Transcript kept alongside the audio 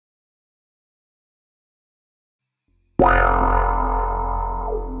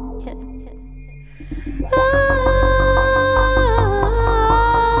Dames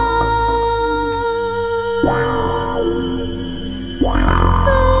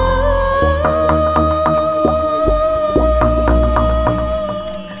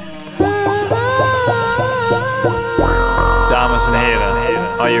en heren,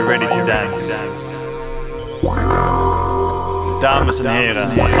 are you ready to dance? Dames en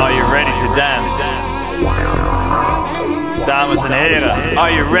heren, are you ready to dance? Dames en heren,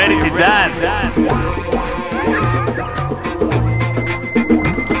 are you ready to dance?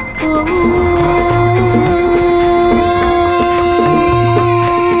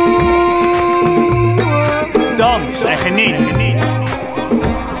 Dans en geniet.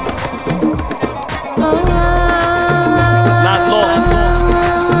 Laat los.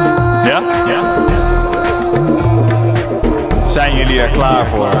 Ja? Ja? Zijn jullie er klaar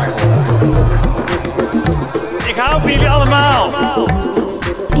voor? Ik hou van jullie allemaal.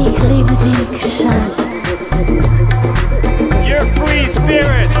 Ik liebe dich, Schatz. You're free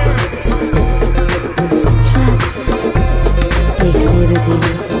spirit. Schatz, ik liebe dich.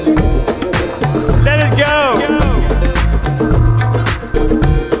 Let it go.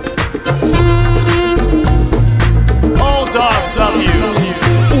 All dogs love you.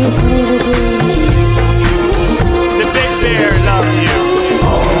 Ik liebe dich. The big bear loves you.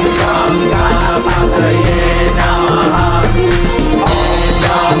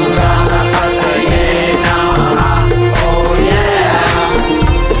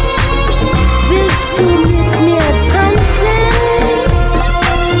 Willst du mit mir tanzen?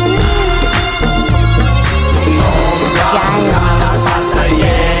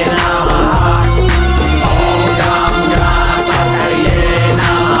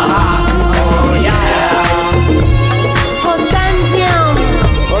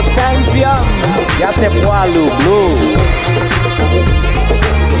 Potenziam, ya te pualu blue.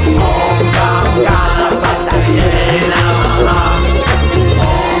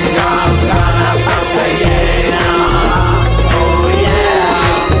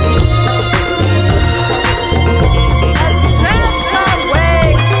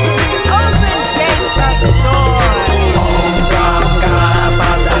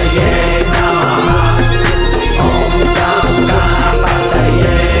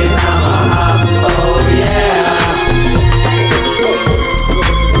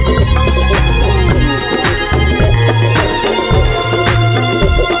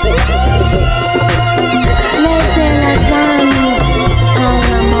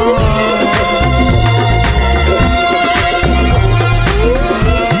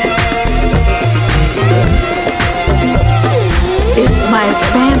 It's my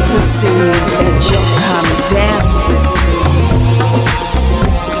fantasy that you'll come dance with me.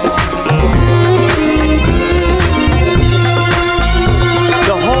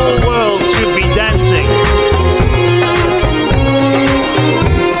 The whole world should be dancing.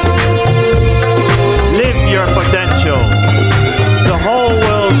 Live your potential. The whole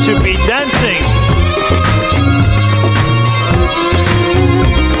world should be dancing.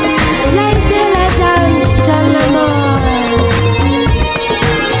 Laissez la danse dans l'amour.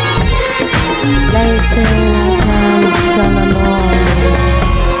 Laissez la danse dans l'amour.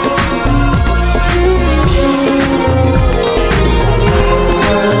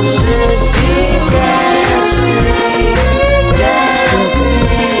 Should be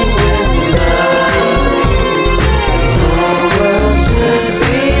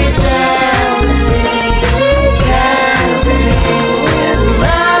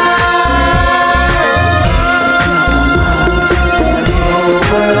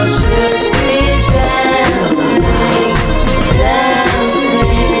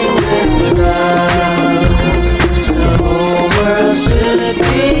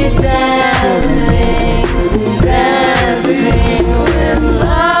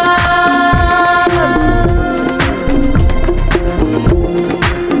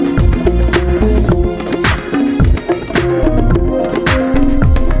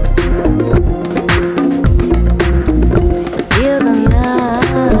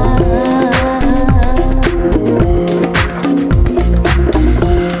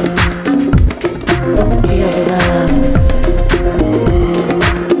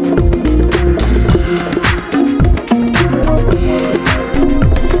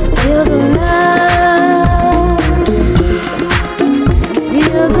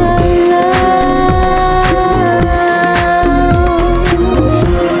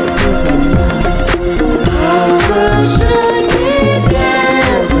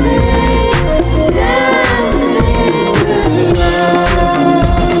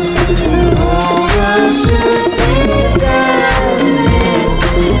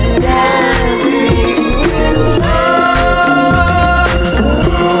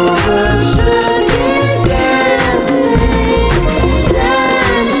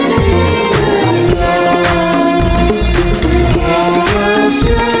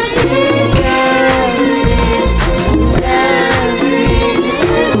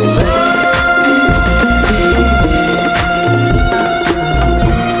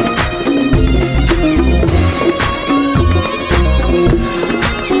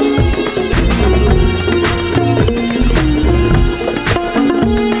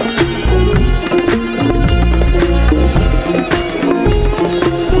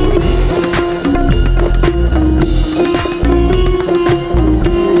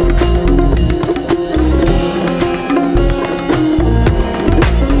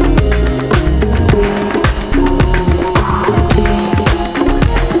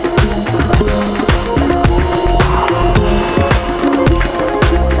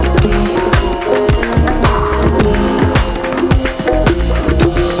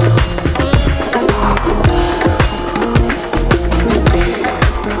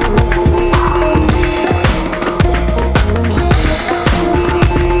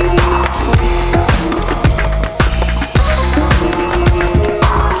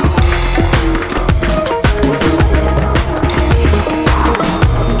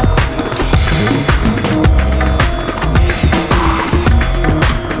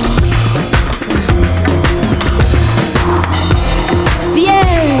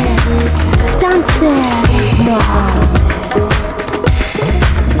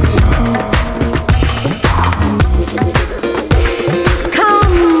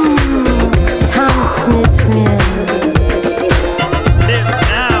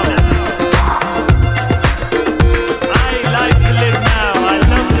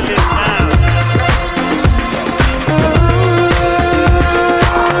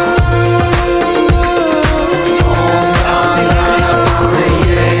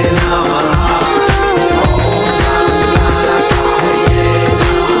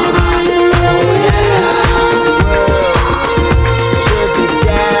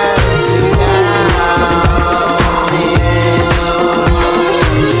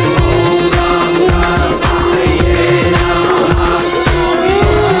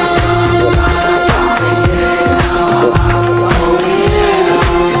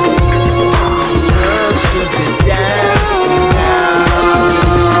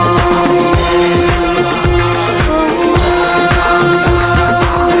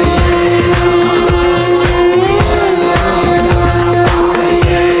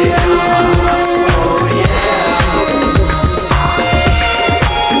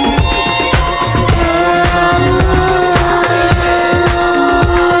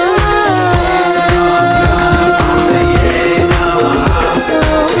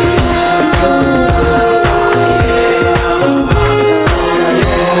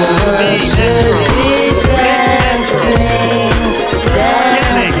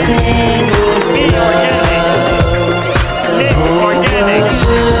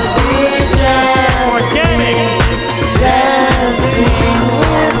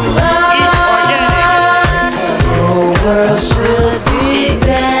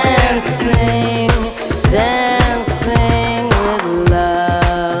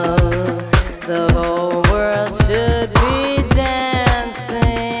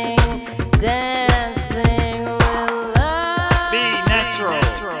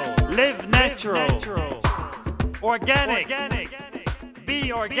natural, organic,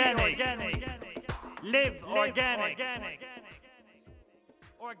 be organic, live organic.